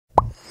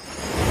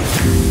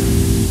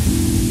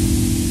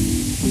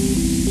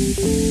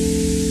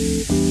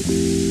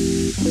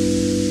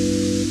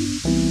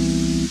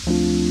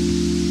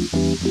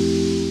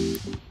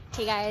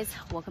guys,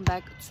 welcome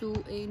back to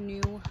a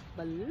new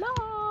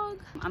vlog.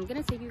 I'm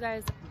gonna take you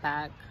guys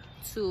back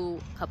to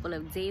a couple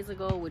of days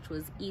ago, which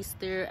was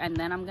Easter, and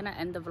then I'm gonna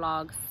end the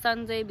vlog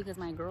Sunday because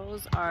my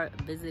girls are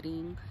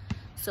visiting.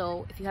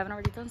 So if you haven't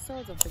already done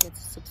so, don't forget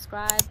to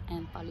subscribe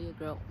and follow your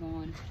girl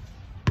on.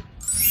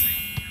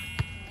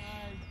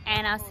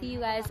 And I'll see you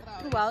guys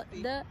throughout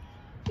the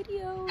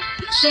video.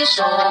 Si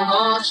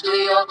somos tú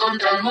y yo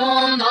contra el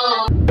mundo.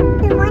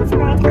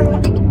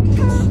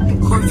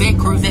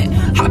 Corvette,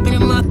 hopping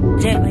in my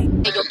jet like.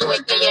 Yo tuve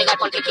que llegar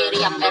porque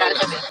querían ver al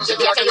jefe. Si el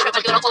día que yo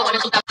repartió los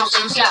cojones, tú estás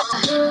ausencia.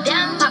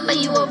 Damn, papa,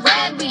 you a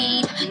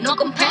rabbit. No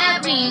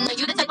comparing.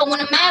 You the type I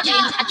wanna marry.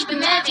 I keep it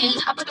married.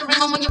 I put the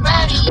ring on when you're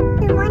ready.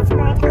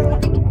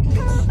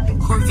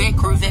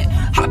 Corvette,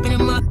 hopping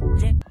in my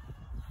jet.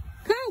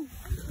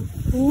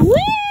 Woo!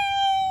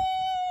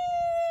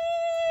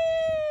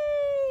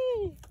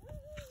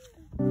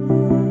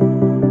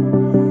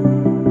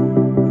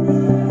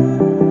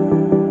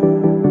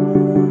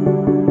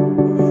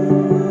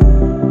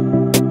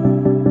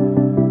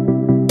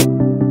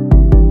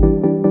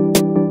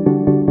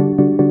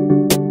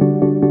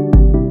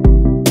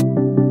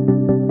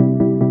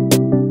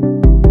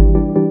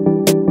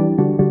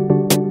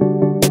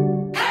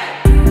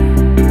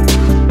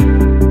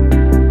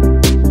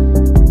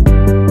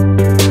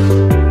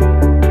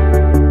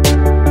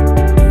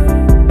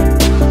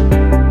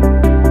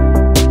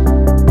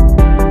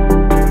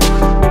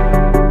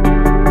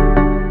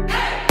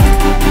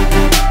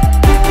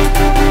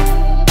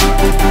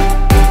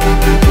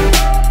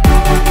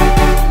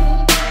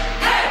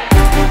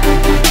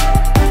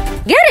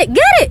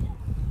 Get it!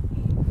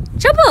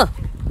 Chopper!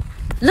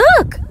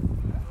 Look!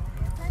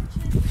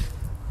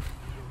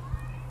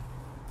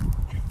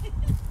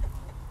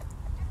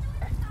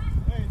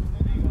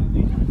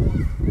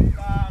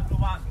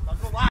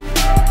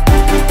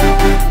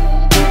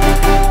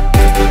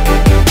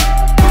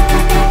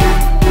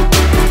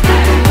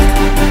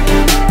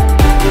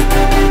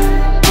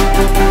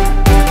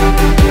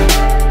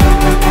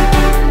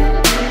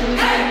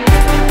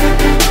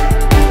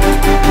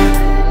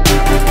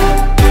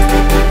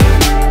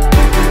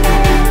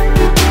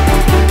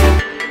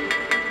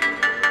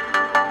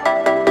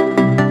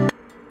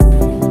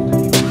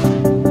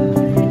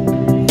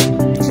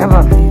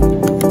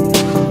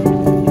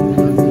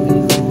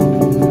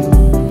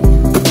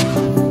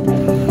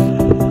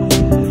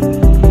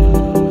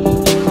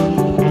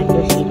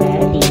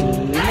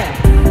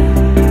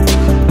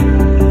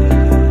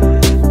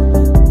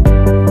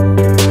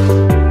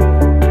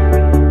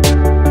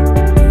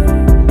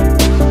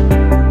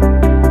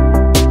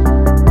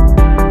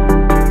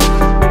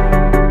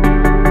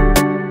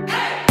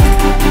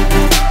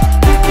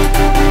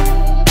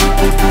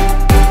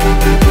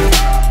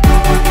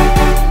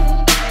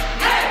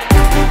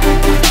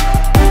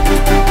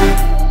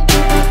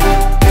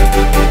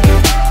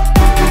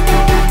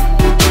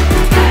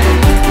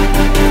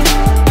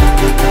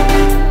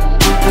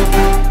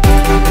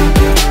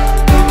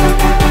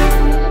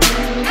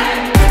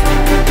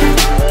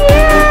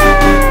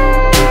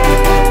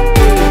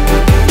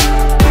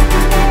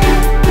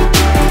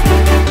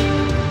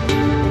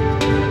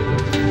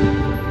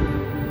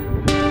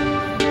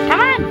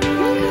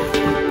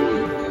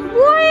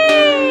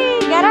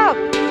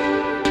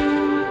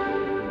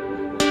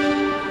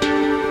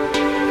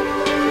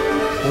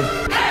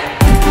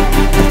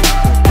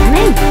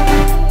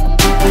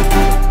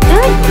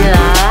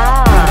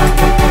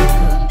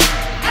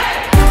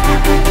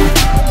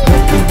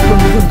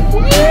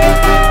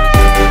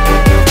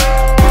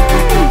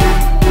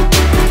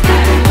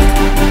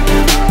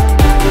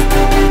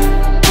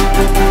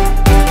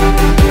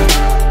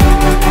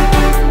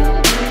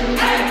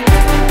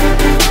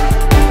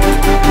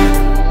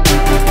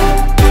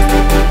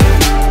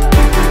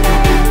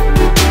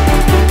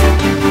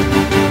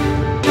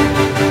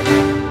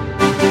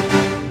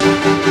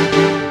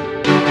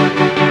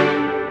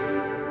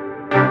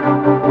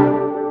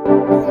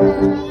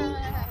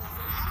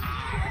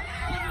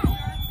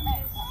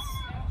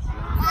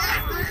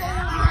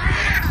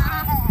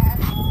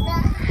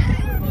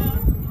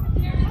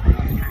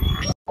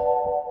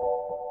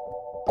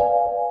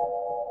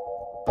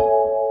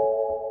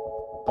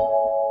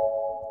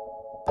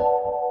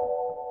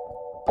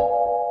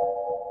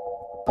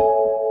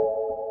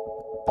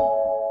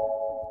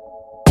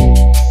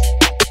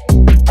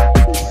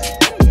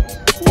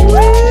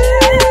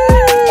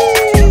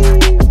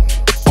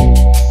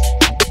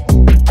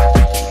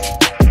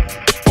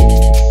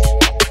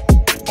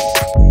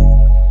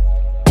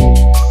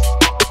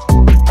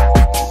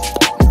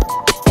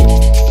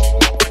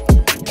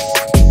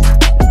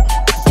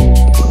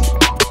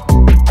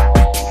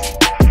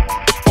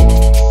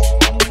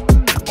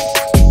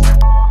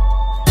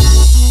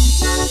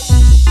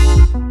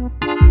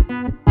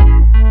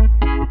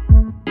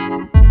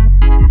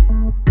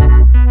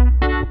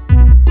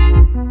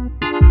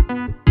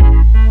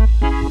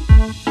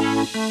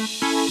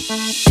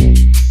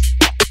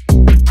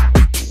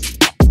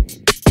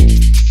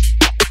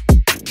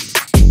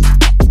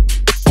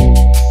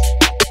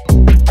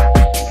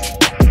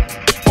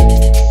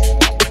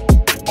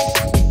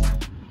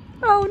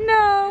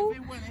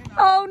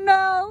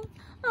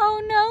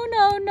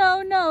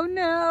 no, no,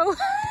 no.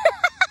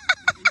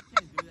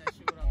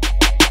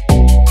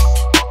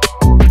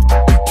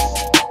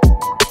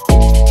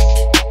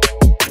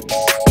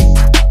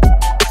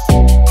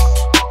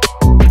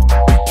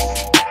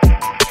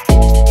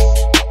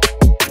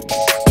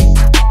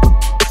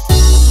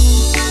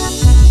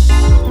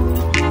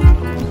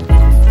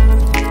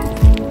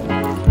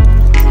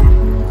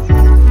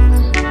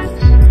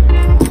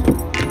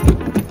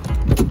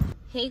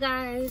 Hey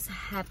guys,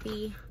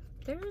 happy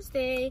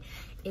Thursday.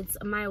 It's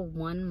my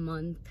 1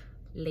 month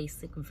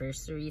LASIK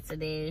anniversary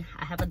today.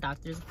 I have a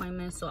doctor's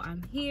appointment, so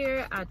I'm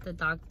here at the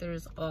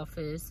doctor's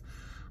office.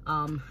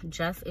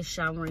 Jeff is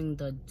showering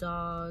the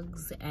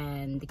dogs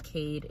and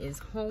Cade is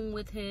home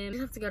with him. I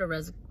just have to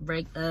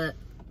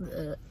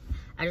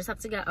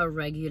get a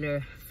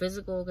regular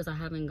physical because I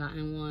haven't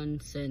gotten one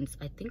since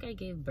I think I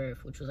gave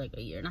birth, which was like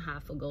 1.5 years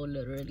ago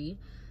literally.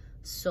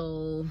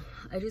 So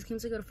I just came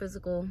to get a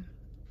physical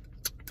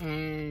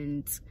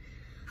and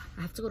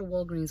I have to go to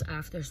Walgreens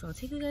after, so I'll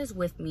take you guys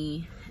with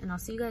me and I'll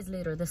see you guys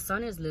later. The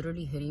sun is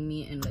literally hitting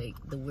me in like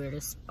the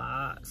weirdest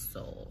spot,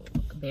 so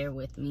bear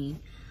with me.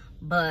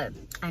 But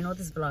I know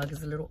this vlog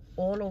is a little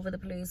all over the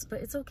place, but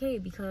it's okay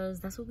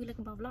because that's what we like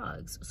about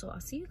vlogs. So I'll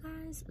see you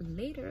guys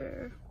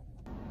later.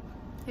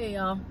 Hey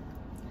y'all,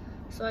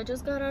 so I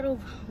just got out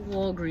of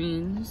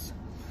Walgreens.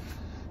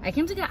 I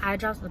came to get eye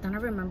drops, but then I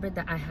remembered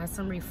that I had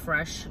some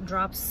refresh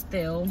drops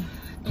still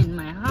in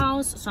my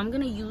house, so I'm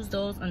gonna use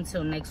those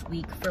until next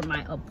week for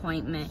my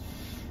appointment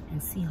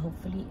and see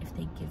hopefully if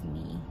they give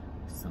me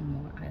some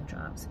more eye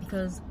drops,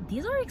 because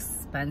these are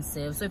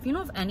expensive. So if you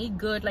know of any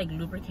good like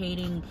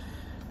lubricating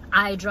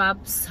eye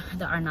drops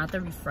that are not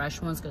the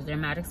refresh ones, because they're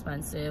mad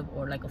expensive,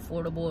 or like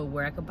affordable, or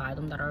where I could buy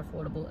them that are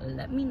affordable,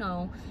 let me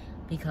know,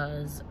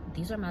 because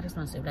these are mad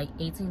expensive. Like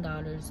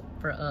 $18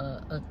 for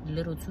a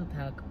little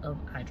 2-pack of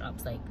eye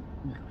drops. Like,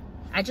 no.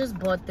 I just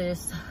bought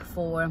this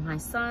for my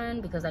son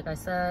because like I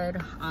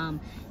said,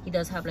 he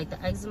does have like the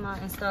eczema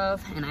and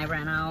stuff, and I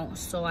ran out,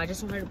 so I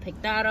just wanted to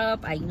pick that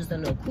up. I used the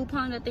little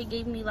coupon that they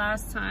gave me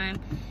last time,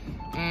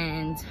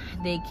 and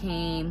they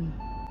came,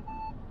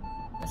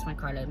 that's my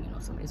car letting me know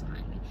somebody's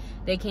behind me.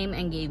 They came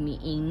and gave me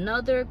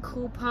another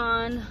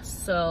coupon,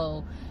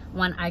 so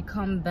when I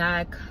come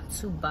back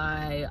to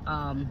buy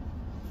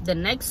the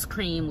next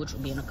cream, which will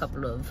be in a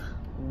couple of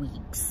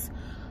weeks,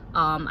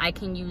 I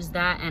can use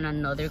that and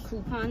another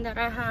coupon that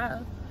I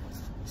have.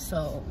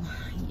 So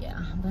yeah,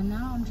 but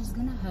now I'm just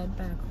gonna head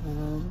back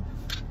home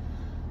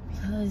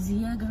because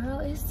yeah, girl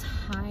is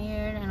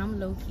tired and I'm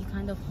low-key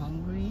kind of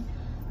hungry.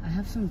 I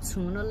have some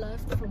tuna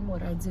left from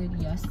what I did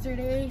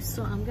yesterday,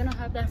 so I'm gonna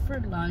have that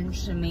for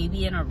lunch and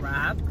maybe in a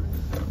wrap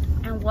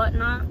and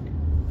whatnot.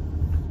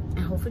 And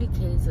hopefully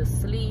Kate's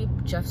asleep.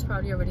 Jeff's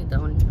probably already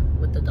done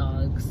with the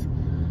dogs.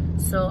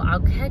 So I'll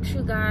catch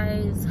you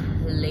guys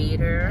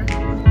later.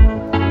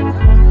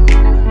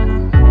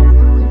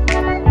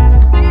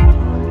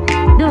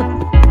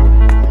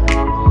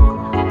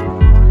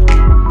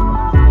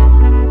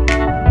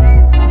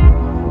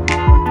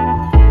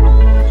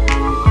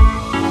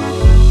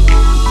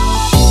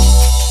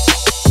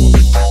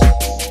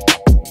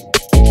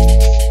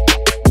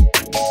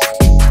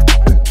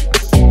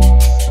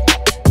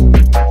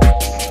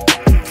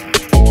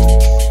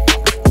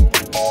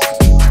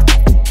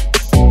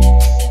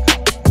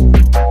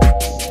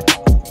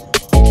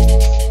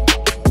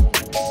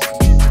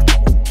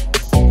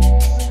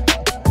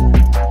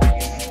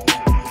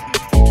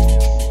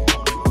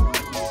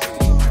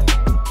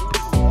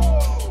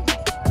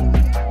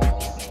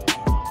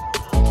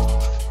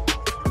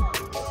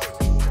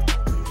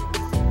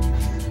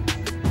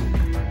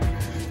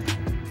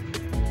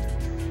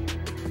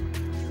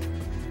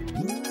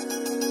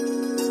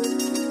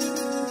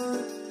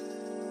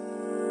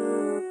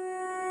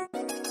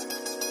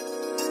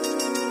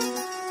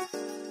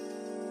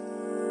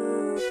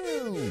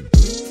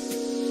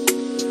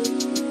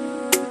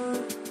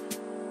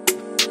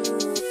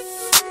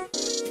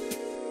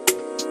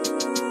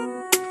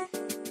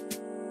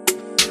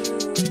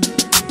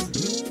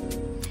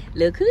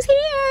 Look who's here!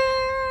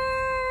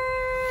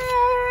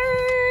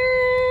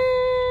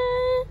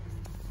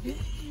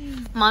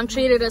 Mom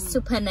treated us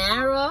to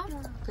Panera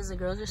because the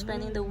girls are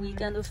spending the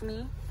weekend with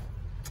me.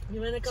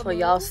 So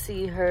y'all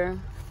see her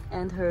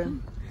and her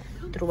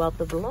throughout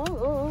the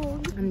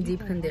vlog. I'm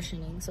deep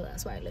conditioning, so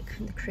that's why I look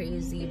kind of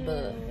crazy,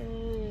 but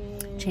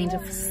change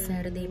of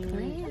Saturday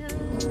plans.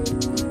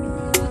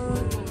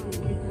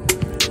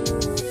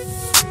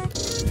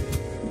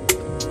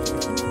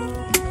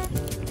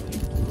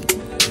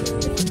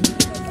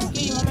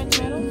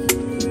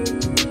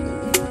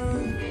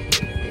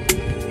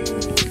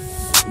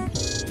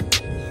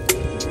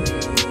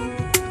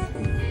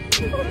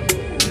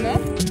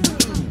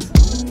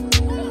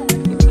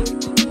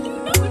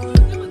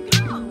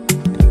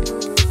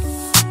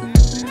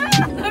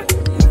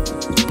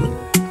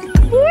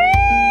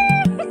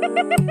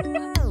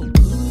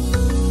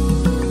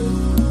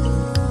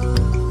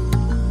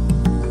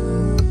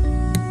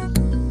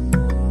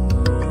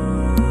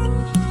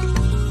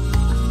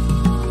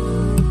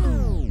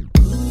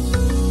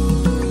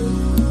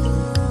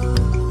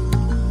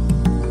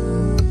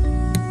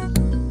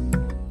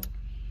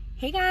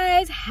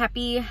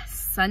 happy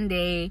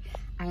Sunday.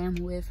 I am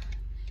with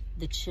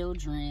the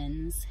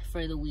children's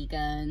for the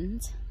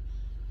weekend,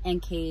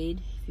 and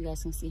Cade, if you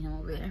guys can see him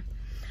over there.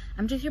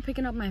 I'm just here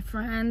picking up my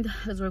friend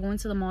as we're going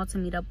to the mall to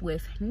meet up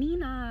with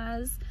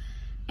Nina's,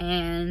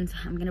 and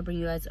I'm gonna bring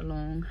you guys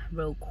along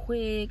real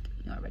quick.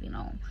 You already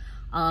know.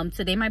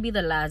 Today might be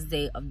the last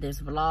day of this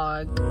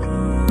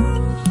vlog.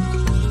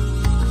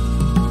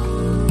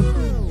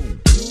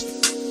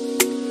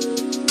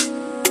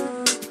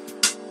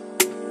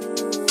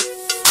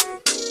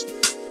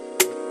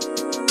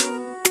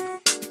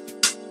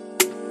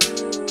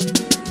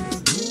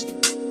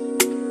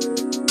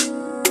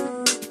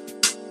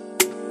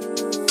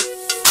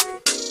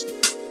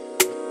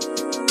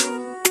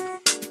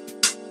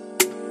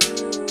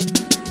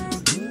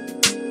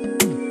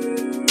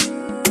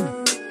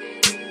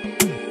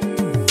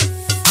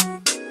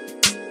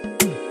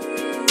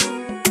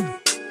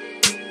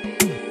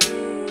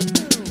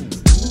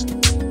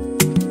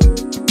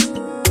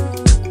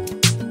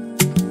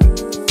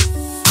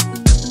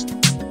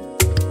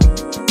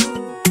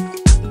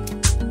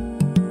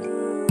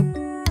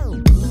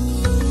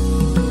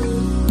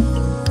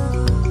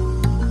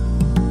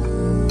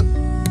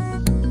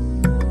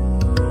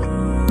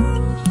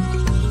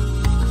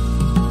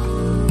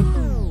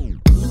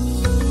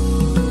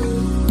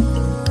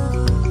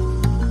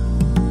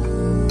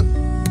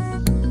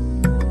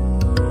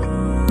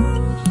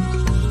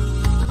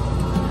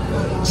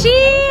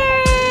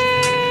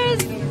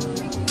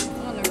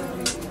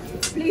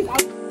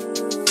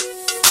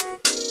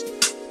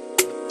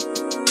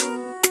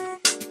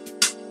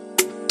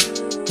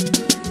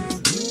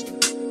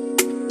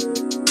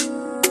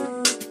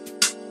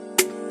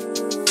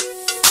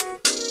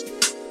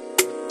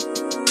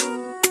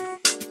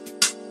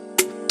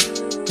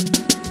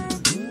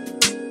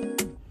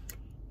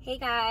 Hey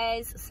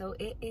guys, so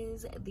it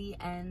is the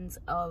end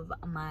of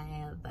my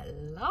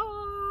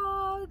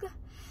vlog.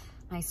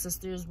 My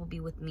sisters will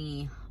be with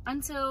me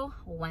until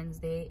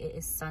Wednesday. It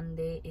is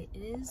Sunday. It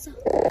is,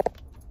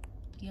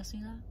 you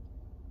see that?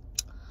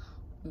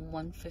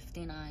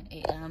 1:59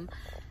 a.m.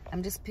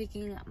 I'm just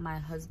picking my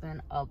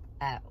husband up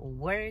at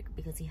work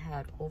because he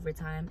had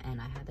overtime and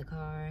I had the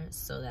car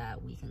so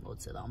that we can go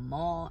to the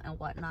mall and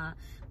whatnot.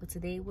 But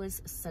today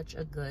was such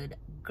a good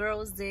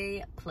girls'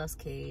 day, plus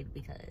Cade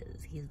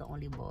because he's the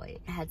only boy.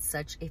 I had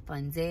such a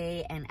fun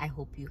day and I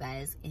hope you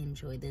guys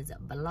enjoyed this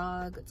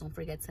vlog. Don't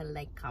forget to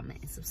like, comment,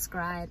 and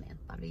subscribe, and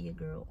follow your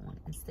girl on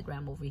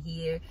Instagram over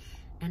here.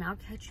 And I'll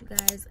catch you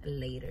guys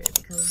later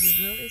because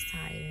your girl is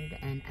tired,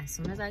 and as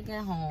soon as I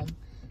get home,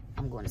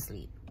 I'm going to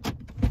sleep.